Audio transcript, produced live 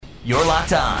You're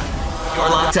locked on. You're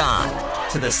locked on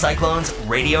to the Cyclones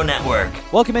Radio Network.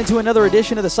 Welcome into another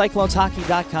edition of the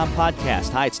CyclonesHockey.com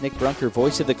podcast. Hi, it's Nick Brunker,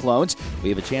 voice of the Clones. We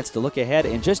have a chance to look ahead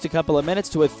in just a couple of minutes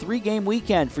to a 3-game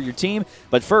weekend for your team.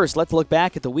 But first, let's look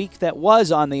back at the week that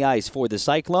was on the ice for the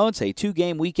Cyclones. A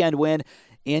 2-game weekend win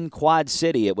in Quad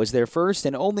City. It was their first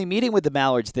and only meeting with the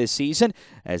Mallards this season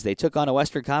as they took on a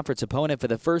Western Conference opponent for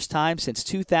the first time since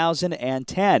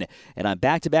 2010. And on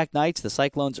back-to-back nights, the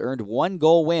Cyclones earned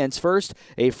 1-goal wins. First,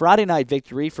 a Friday night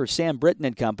victory for Sam Britton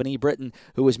and company. Britton,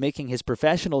 who was making his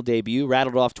professional debut,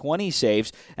 rattled off 20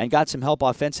 saves and got some help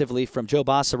offensively from Joe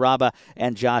Basaraba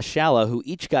and Josh Shalla, who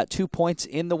each got 2 points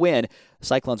in the win. The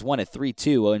Cyclones won at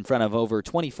 3-2 in front of over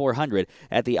 2,400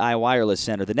 at the iWireless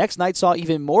Center. The next night saw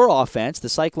even more offense. The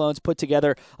Cyclones put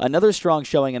together another strong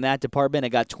showing in that department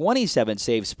and got 27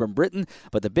 saves from Britain.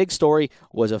 But the big story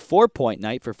was a 4-point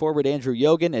night for forward Andrew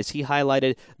Yogan as he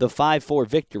highlighted the 5-4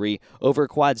 victory over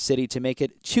Quad City to make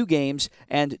it 2 games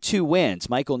and 2 wins.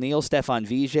 Michael Neal, Stefan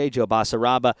Vijay, Joe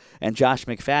Basaraba, and Josh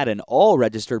McFadden all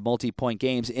registered multi-point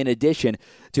games in addition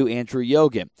to Andrew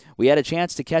Yogan. We had a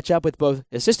chance to catch up with both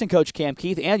assistant coach Cam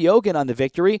Keith and Yogan on the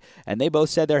victory, and they both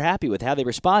said they're happy with how they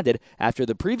responded after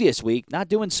the previous week not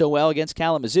doing so well against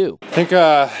Kalamazoo. I think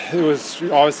it was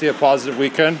obviously a positive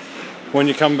weekend. When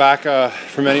you come back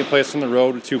from any place on the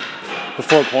road with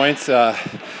 4 points,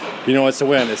 you know it's a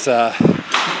win. It's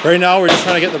right now we're just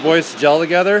trying to get the boys to gel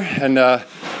together, and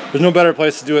there's no better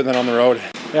place to do it than on the road.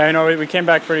 Yeah, you know, we came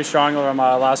back pretty strong from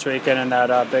last weekend in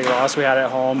that big loss we had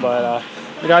at home, but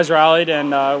the guys rallied,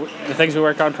 and the things we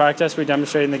worked on in practice, we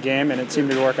demonstrated in the game, and it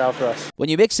seemed to work out for us. When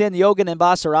you mix in Yogan and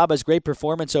Basaraba's great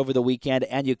performance over the weekend,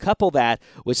 and you couple that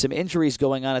with some injuries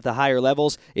going on at the higher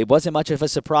levels, it wasn't much of a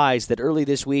surprise that early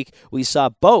this week we saw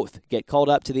both get called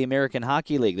up to the American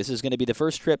Hockey League. This is going to be the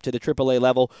first trip to the AAA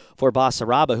level for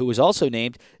Basaraba, who was also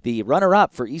named the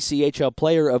runner-up for ECHL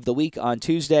Player of the Week on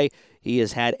Tuesday. He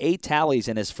has had 8 tallies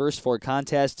in his first 4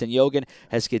 contests, and Yogan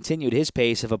has continued his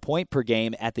pace of a point per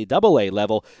game at the AA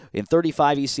level. In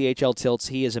 35 ECHL tilts,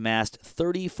 he has amassed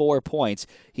 34 points.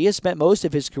 He has spent most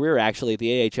of his career actually at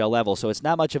the AHL level, so it's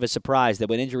not much of a surprise that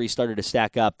when injuries started to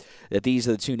stack up, that these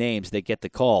are the 2 names that get the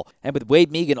call. And with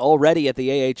Wade Megan already at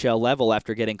the AHL level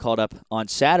after getting called up on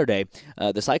Saturday,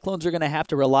 the Cyclones are going to have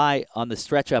to rely on the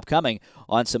stretch upcoming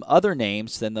on some other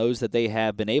names than those that they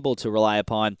have been able to rely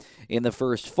upon in the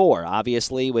first 4.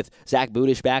 Obviously, with Zach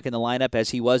Budish back in the lineup as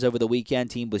he was over the weekend,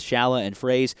 teamed with Shalla and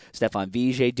Fraze, Stefan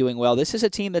Vijay doing well. This is a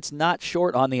team that's not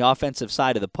short on the offensive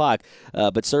side of the puck,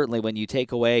 but certainly when you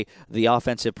take away the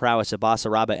offensive prowess of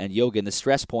Basaraba and Yogan, the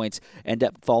stress points end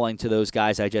up falling to those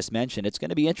guys I just mentioned. It's going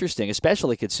to be interesting,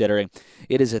 especially considering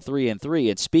it is a 3-3.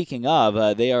 And speaking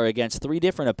of, they are against 3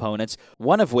 different opponents,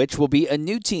 one of which will be a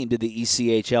new team to the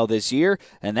ECHL this year,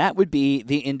 and that would be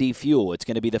the Indy Fuel. It's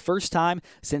going to be the first time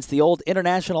since the old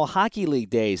International Hockey League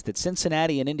days that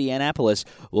Cincinnati and Indianapolis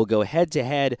will go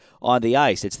head-to-head on the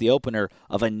ice. It's the opener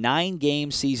of a 9-game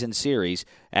season series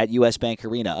at US Bank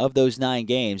Arena. Of those 9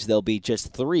 games, there'll be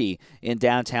just 3 in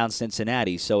downtown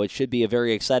Cincinnati, so it should be a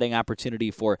very exciting opportunity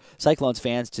for Cyclones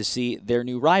fans to see their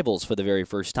new rivals for the very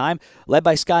first time. Led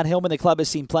by Scott Hillman, the club has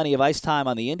seen plenty of ice time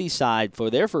on the Indy side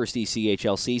for their first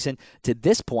ECHL season. To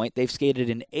this point, they've skated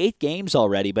in 8 games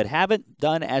already, but haven't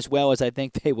done as well as I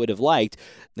think they would have liked.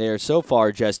 They're so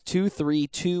far just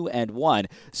 2-3-2-1,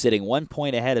 sitting 1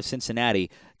 point ahead of Cincinnati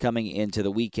coming into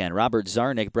the weekend. Robert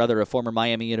Zarnik, brother of former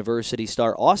Miami University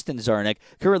star Austin Zarnik,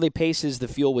 currently paces the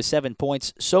Fuel with 7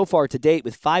 points so far to date,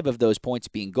 with 5 of those points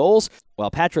being goals, while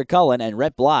Patrick Cullen and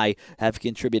Rhett Bly have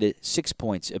contributed 6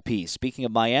 points apiece. Speaking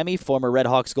of Miami, former Red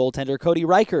Hawks goaltender Cody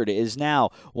Reichert is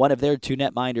now one of their 2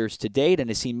 netminders to date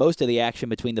and has seen most of the action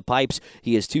between the pipes.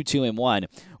 He is 2-2-1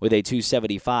 with a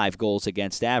 .275 goals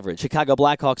against average. Chicago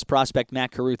Blackhawks prospect Matt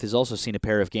Carruth has also seen a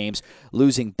pair of games,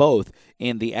 losing both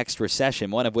in the extra session,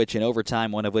 one of which in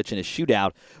overtime, one of which in a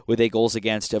shootout, with a goals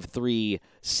against of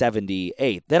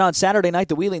 .378. Then on Saturday night,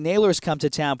 the Wheeling Nailers come to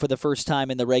town for the first time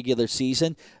in the regular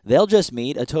season. They'll just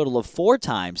meet a total of 4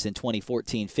 times in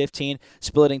 2014-15,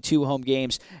 splitting 2 home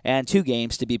games and 2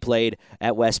 games to be played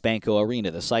at West Banco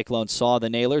Arena. The Cyclones saw the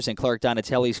Nailers and Clark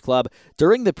Donatelli's club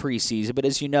during the preseason, but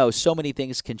as you know, so many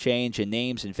things can change in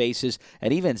names and faces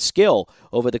and even skill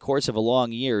over the course of a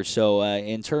long year. So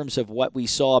in terms of what we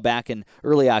saw back in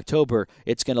early October,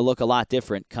 it's going to look a lot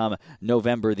different come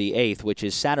November the 8th, which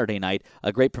is Saturday night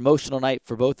a great promotional night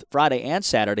for both Friday and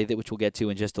Saturday, which we'll get to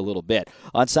in just a little bit.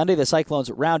 On Sunday, the Cyclones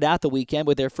round out the weekend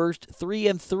with their first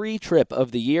 3-3 trip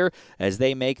of the year as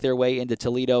they make their way into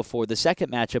Toledo for the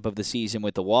second matchup of the season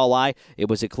with the Walleye. It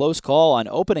was a close call on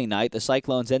opening night. The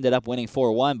Cyclones ended up winning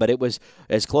 4-1, but it was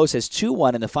as close as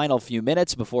 2-1 in the final few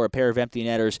minutes before a pair of empty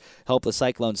netters helped the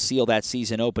Cyclones seal that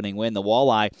season opening win. The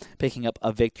Walleye picking up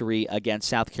a victory against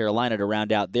South Carolina to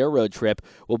round out their road trip,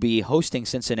 will be hosting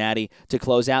Cincinnati to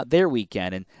close out their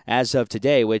weekend. And as of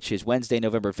today, which is Wednesday,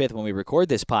 November 5th, when we record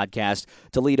this podcast,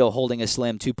 Toledo holding a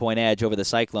slim 2-point edge over the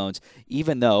Cyclones,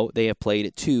 even though they have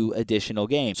played 2 additional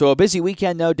games. So a busy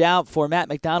weekend, no doubt, for Matt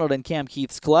McDonald and Cam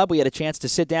Keith's club. We had a chance to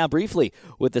sit down briefly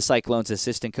with the Cyclones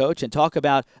assistant coach and talk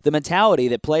about the mentality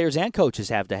that players and coaches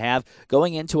have to have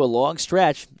going into a long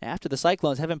stretch after the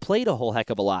Cyclones haven't played a whole heck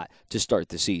of a lot to start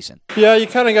the season. Yeah, you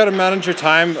kind of got to manage your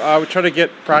time. We try to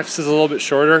get practices a little bit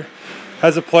shorter.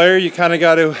 As a player, you kind of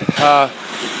got to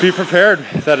be prepared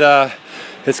that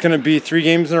it's going to be 3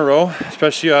 games in a row,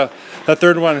 especially that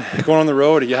third one going on the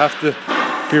road. You have to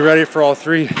be ready for all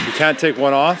 3. You can't take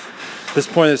one off. At this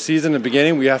point of the season, in the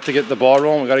beginning, we have to get the ball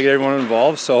rolling. We got to get everyone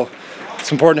involved. So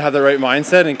it's important to have the right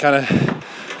mindset and kind of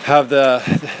have the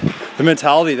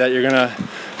mentality that you're going to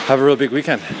have a real big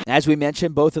weekend. As we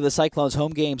mentioned, both of the Cyclones'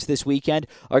 home games this weekend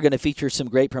are going to feature some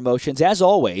great promotions. As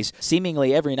always,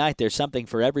 seemingly every night there's something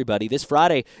for everybody. This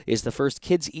Friday is the first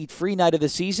Kids Eat Free night of the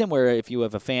season, where if you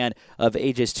have a fan of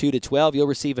ages 2 to 12, you'll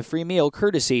receive a free meal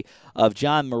courtesy of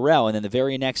John Morrell. And then the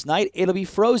very next night, it'll be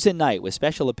Frozen Night with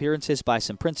special appearances by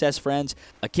some Princess friends,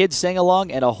 a kids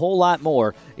sing-along, and a whole lot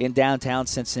more in downtown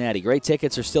Cincinnati. Great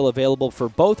tickets are still available for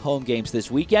both home games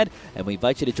this weekend, and we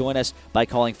invite you to join us by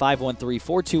calling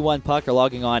 513-421-PUCK or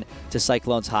logging on to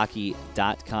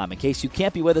CyclonesHockey.com. In case you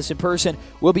can't be with us in person,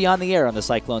 we'll be on the air on the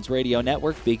Cyclones Radio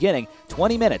Network beginning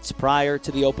 20 minutes prior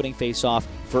to the opening face-off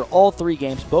for all 3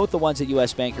 games, both the ones at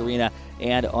US Bank Arena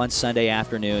and on Sunday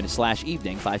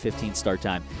afternoon/evening, 5:15 start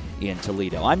time in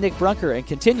Toledo. I'm Nick Brunker, and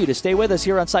continue to stay with us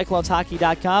here on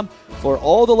CyclonesHockey.com for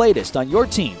all the latest on your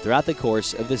team throughout the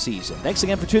course of the season. Thanks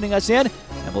again for tuning us in,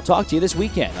 and we'll talk to you this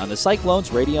weekend on the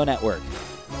Cyclones Radio Network.